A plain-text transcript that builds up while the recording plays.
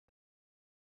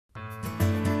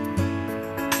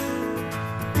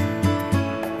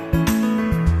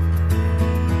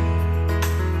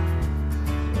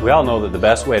We all know that the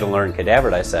best way to learn cadaver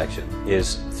dissection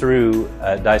is through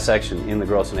dissection in the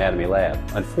gross anatomy lab.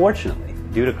 Unfortunately,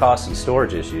 due to cost and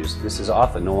storage issues, this is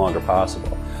often no longer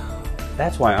possible.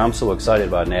 That's why I'm so excited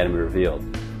about Anatomy Revealed.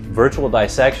 Virtual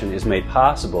dissection is made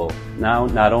possible now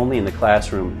not only in the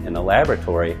classroom and the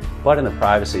laboratory, but in the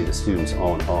privacy of the student's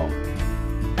own home.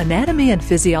 Anatomy and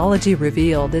Physiology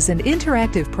Revealed is an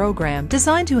interactive program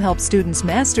designed to help students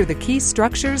master the key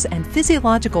structures and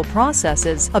physiological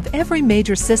processes of every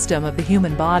major system of the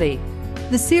human body.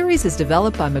 The series is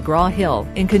developed by McGraw-Hill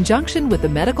in conjunction with the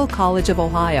Medical College of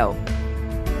Ohio.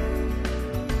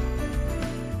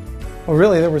 Well,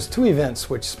 really, there was two events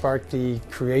which sparked the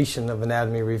creation of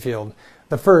Anatomy Revealed.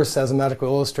 The first, as a medical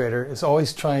illustrator, is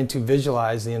always trying to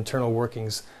visualize the internal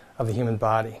workings of the human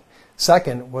body.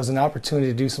 Second was an opportunity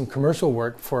to do some commercial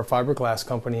work for a fiberglass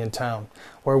company in town,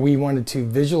 where we wanted to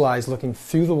visualize looking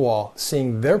through the wall,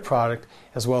 seeing their product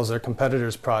as well as their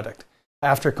competitor's product.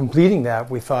 After completing that,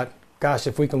 we thought, gosh,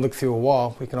 if we can look through a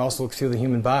wall, we can also look through the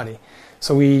human body.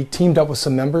 So we teamed up with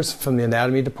some members from the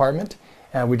anatomy department,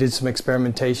 and we did some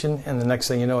experimentation, and the next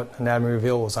thing you know, Anatomy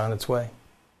Revealed was on its way.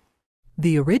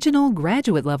 The original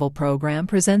graduate-level program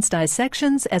presents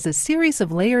dissections as a series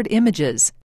of layered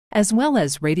images, as well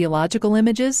as radiological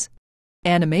images,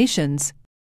 animations,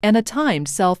 and a timed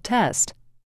self-test.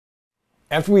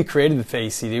 After we created the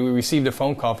Phase CD, we received a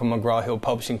phone call from McGraw-Hill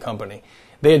Publishing Company.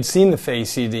 They had seen the Phase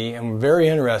CD and were very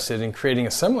interested in creating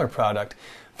a similar product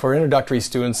for introductory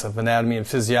students of anatomy and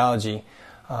physiology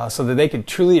so that they could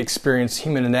truly experience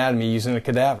human anatomy using a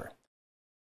cadaver.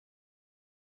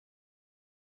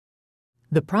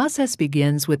 The process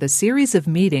begins with a series of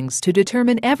meetings to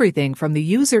determine everything from the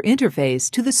user interface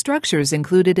to the structures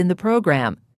included in the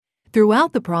program.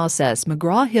 Throughout the process,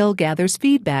 McGraw-Hill gathers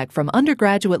feedback from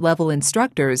undergraduate-level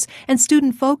instructors and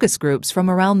student focus groups from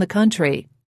around the country.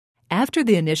 After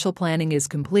the initial planning is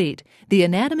complete, the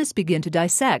anatomists begin to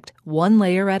dissect, one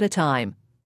layer at a time.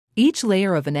 Each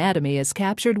layer of anatomy is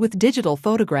captured with digital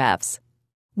photographs.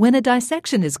 When a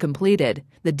dissection is completed,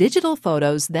 the digital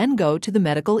photos then go to the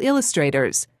medical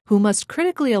illustrators, who must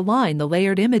critically align the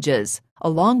layered images,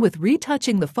 along with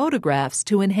retouching the photographs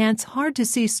to enhance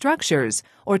hard-to-see structures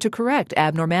or to correct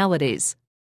abnormalities.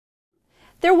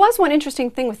 There was one interesting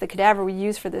thing with the cadaver we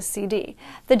used for this CD.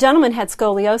 The gentleman had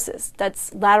scoliosis,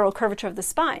 that's lateral curvature of the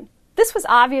spine. This was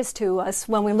obvious to us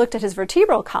when we looked at his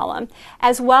vertebral column,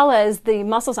 as well as the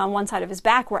muscles on one side of his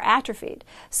back were atrophied.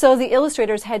 So the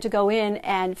illustrators had to go in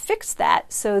and fix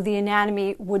that so the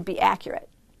anatomy would be accurate.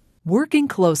 Working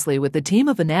closely with the team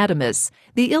of anatomists,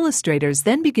 the illustrators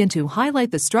then begin to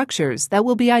highlight the structures that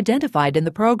will be identified in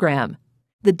the program.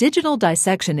 The digital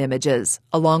dissection images,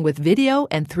 along with video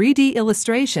and 3D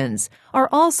illustrations, are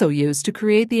also used to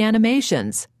create the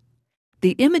animations.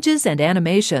 The images and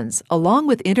animations, along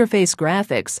with interface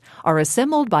graphics, are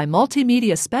assembled by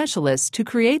multimedia specialists to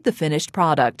create the finished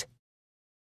product.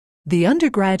 The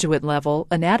undergraduate-level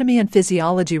Anatomy and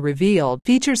Physiology Revealed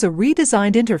features a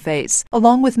redesigned interface,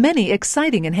 along with many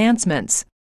exciting enhancements.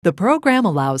 The program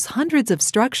allows hundreds of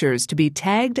structures to be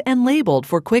tagged and labeled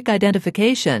for quick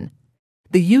identification.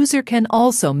 The user can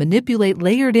also manipulate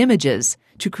layered images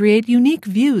to create unique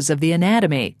views of the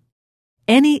anatomy.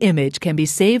 Any image can be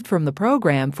saved from the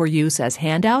program for use as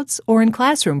handouts or in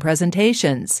classroom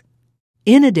presentations.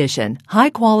 In addition,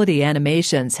 high-quality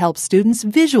animations help students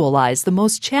visualize the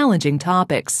most challenging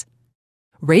topics.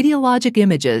 Radiologic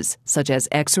images, such as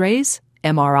X-rays,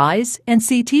 MRIs, and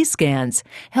CT scans,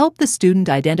 help the student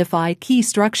identify key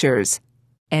structures.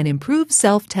 An improved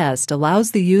self-test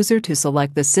allows the user to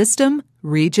select the system,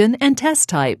 region, and test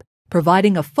type,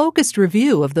 providing a focused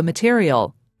review of the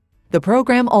material. The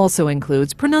program also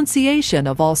includes pronunciation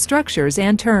of all structures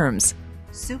and terms.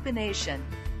 Supination.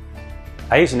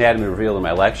 I use Anatomy Revealed in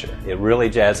my lecture. It really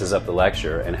jazzes up the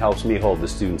lecture and helps me hold the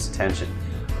student's attention.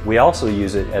 We also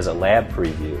use it as a lab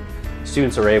preview.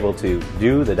 Students are able to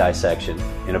do the dissection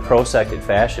in a prosected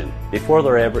fashion before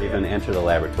they're ever even enter the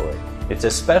laboratory. It's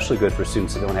especially good for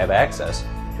students that don't have access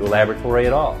to a laboratory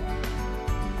at all.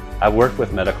 I worked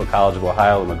with Medical College of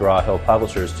Ohio and McGraw-Hill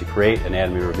publishers to create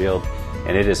Anatomy Revealed,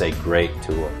 and it is a great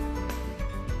tool.